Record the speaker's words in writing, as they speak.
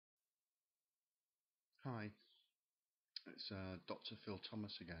Hi, it's Dr. Phill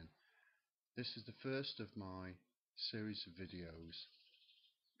Thomas again. This is the first of my series of videos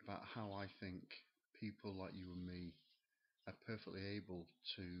about how I think people like you and me are perfectly able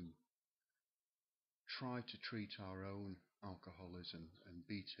to try to treat our own alcoholism and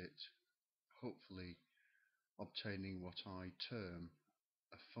beat it, hopefully obtaining what I term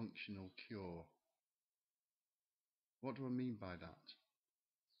a functional cure. What do I mean by that?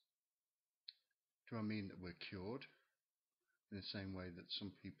 Do I mean that we're cured in the same way that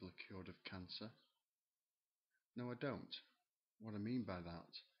some people are cured of cancer? No, I don't. What I mean by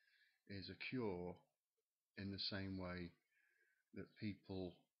that is a cure in the same way that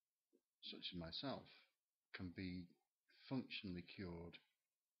people such as myself can be functionally cured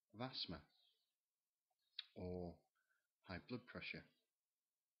of asthma or high blood pressure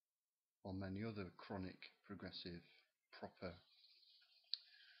or many other chronic, progressive, proper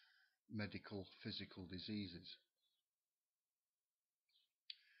medical, physical diseases.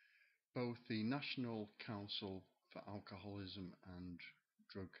 Both the National Council for Alcoholism and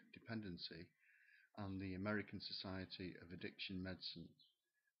Drug Dependency and the American Society of Addiction Medicine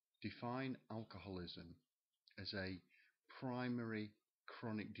define alcoholism as a primary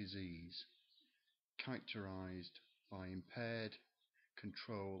chronic disease characterized by impaired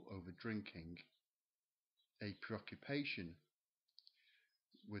control over drinking, a preoccupation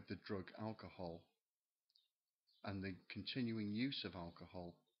with the drug alcohol, and the continuing use of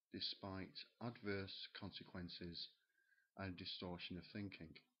alcohol despite adverse consequences and distortion of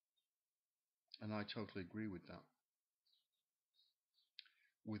thinking. And I totally agree with that.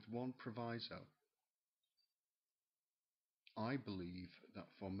 With one proviso, I believe that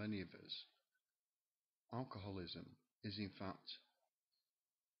for many of us, alcoholism is in fact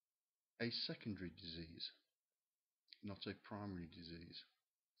a secondary disease, not a primary disease.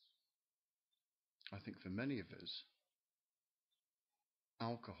 I think for many of us,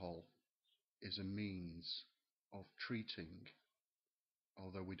 alcohol is a means of treating,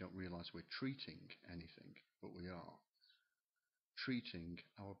 although we don't realize we're treating anything, but we are treating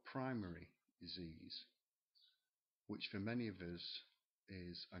our primary disease, which for many of us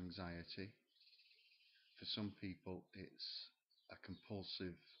is anxiety. For some people, it's a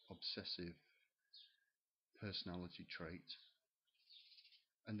compulsive, obsessive personality trait.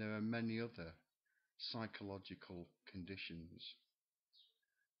 And there are many other psychological conditions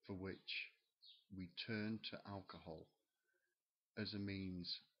for which we turn to alcohol as a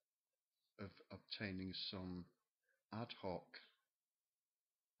means of obtaining some ad hoc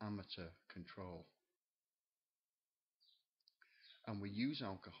amateur control. And we use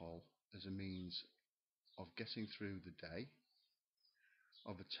alcohol as a means of getting through the day,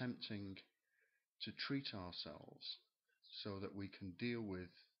 of attempting to treat ourselves so that we can deal with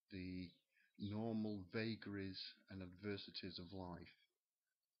the normal vagaries and adversities of life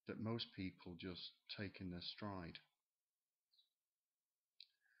that most people just take in their stride.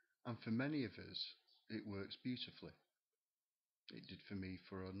 And for many of us, it works beautifully. It did for me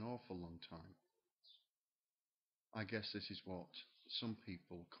for an awful long time. I guess this is what some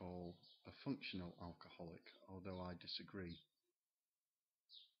people call a functional alcoholic, although I disagree.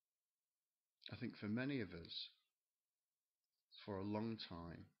 I think for many of us, for a long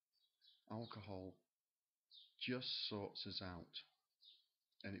time, alcohol just sorts us out,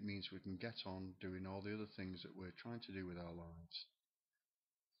 and it means we can get on doing all the other things that we're trying to do with our lives.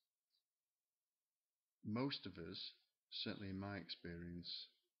 Most of us, certainly in my experience,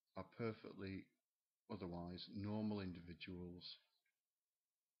 are perfectly otherwise normal individuals,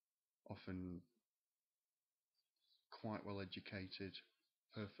 often quite well educated,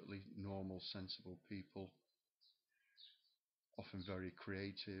 perfectly normal, sensible people, often very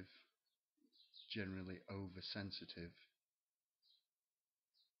creative, generally oversensitive.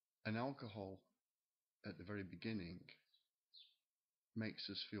 And alcohol, at the very beginning, makes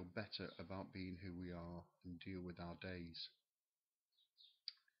us feel better about being who we are and deal with our days.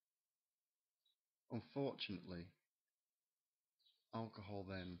 Unfortunately, alcohol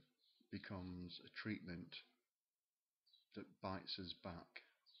then becomes a treatment that bites us back.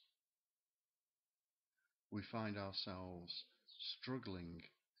 We find ourselves struggling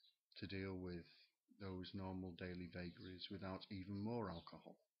to deal with those normal daily vagaries without even more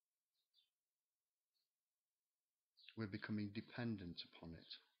alcohol. We're becoming dependent upon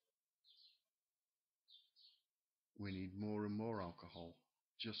it. We need more and more alcohol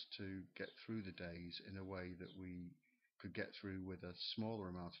just to get through the days in a way that we could get through with a smaller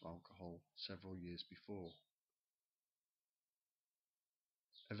amount of alcohol several years before.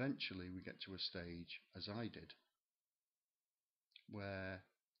 Eventually we get to a stage, as I did, where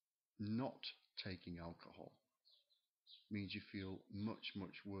not taking alcohol means you feel much,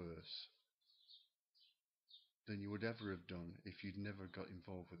 much worse than you would ever have done if you'd never got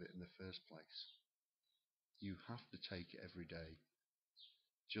involved with it in the first place. You have to take it every day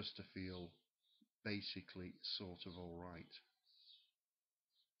just to feel basically sort of alright.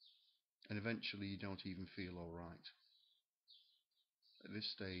 And eventually you don't even feel alright. At this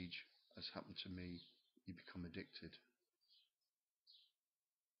stage, as happened to me, you become addicted.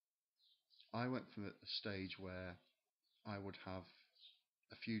 I went from a stage where I would have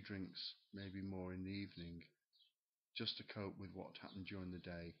a few drinks, maybe more in the evening, just to cope with what happened during the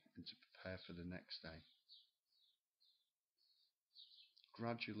day and to prepare for the next day.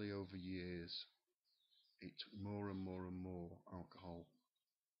 Gradually over years, it took more and more and more alcohol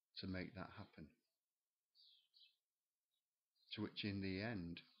to make that happen. To which in the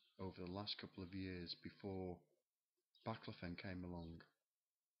end, over the last couple of years before Baclofen came along,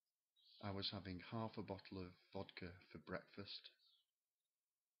 I was having half a bottle of vodka for breakfast,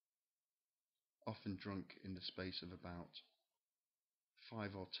 often drunk in the space of about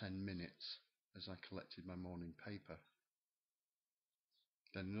 5 or 10 minutes as I collected my morning paper.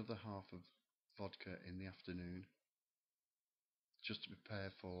 Then another half of vodka in the afternoon, just to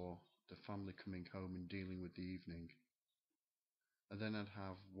prepare for the family coming home and dealing with the evening. And then I'd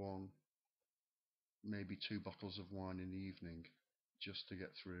have 1, maybe 2 bottles of wine in the evening, just to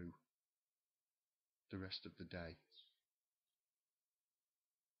get through the rest of the day.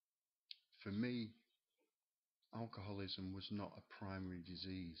 For me, alcoholism was not a primary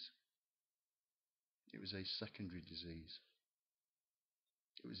disease. It was a secondary disease.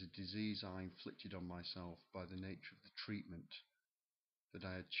 It was a disease I inflicted on myself by the nature of the treatment that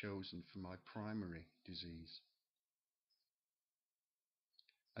I had chosen for my primary disease.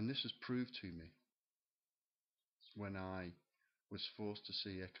 And this was proved to me when I was forced to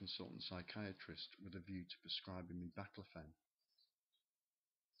see a consultant psychiatrist with a view to prescribing me Baclofen.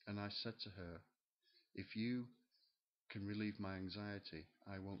 And I said to her, if you can relieve my anxiety,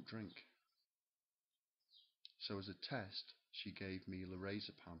 I won't drink. So as a test, she gave me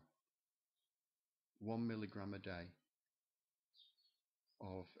lorazepam, 1 milligram a day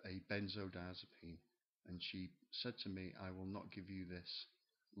of a benzodiazepine, and she said to me, I will not give you this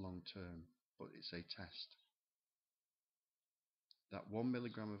long term, but it's a test. That 1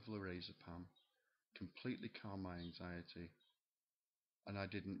 milligram of lorazepam completely calmed my anxiety, and I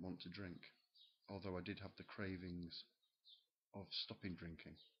didn't want to drink, although I did have the cravings of stopping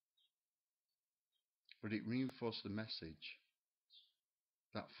drinking. But it reinforced the message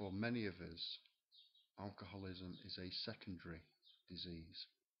that for many of us, alcoholism is a secondary disease,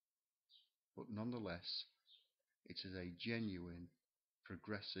 but nonetheless, it is a genuine,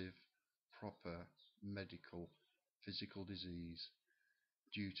 progressive, proper, medical, physical disease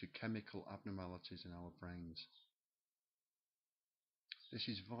due to chemical abnormalities in our brains. This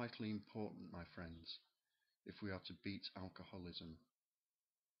is vitally important, my friends, if we are to beat alcoholism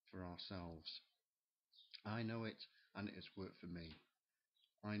for ourselves. I know it, and it has worked for me.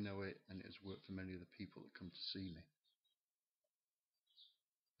 I know it, and it has worked for many of the people that come to see me.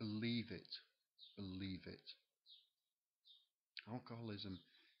 Believe it. Believe it. Alcoholism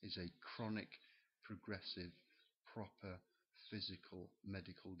is a chronic, progressive, proper, physical,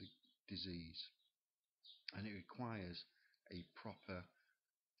 medical disease, and it requires a proper,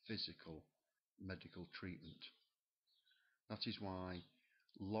 physical, medical treatment. That is why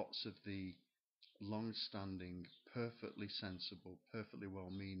lots of the long-standing, perfectly sensible, perfectly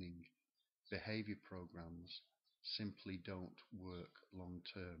well-meaning behavior programs simply don't work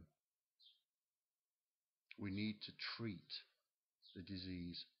long-term. We need to treat the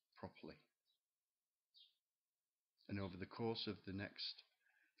disease properly. And over the course of the next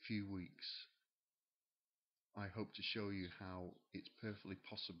few weeks, I hope to show you how it's perfectly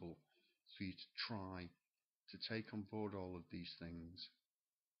possible for you to try to take on board all of these things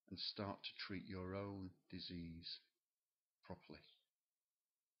and start to treat your own disease properly.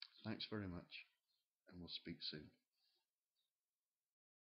 Thanks very much, and we'll speak soon.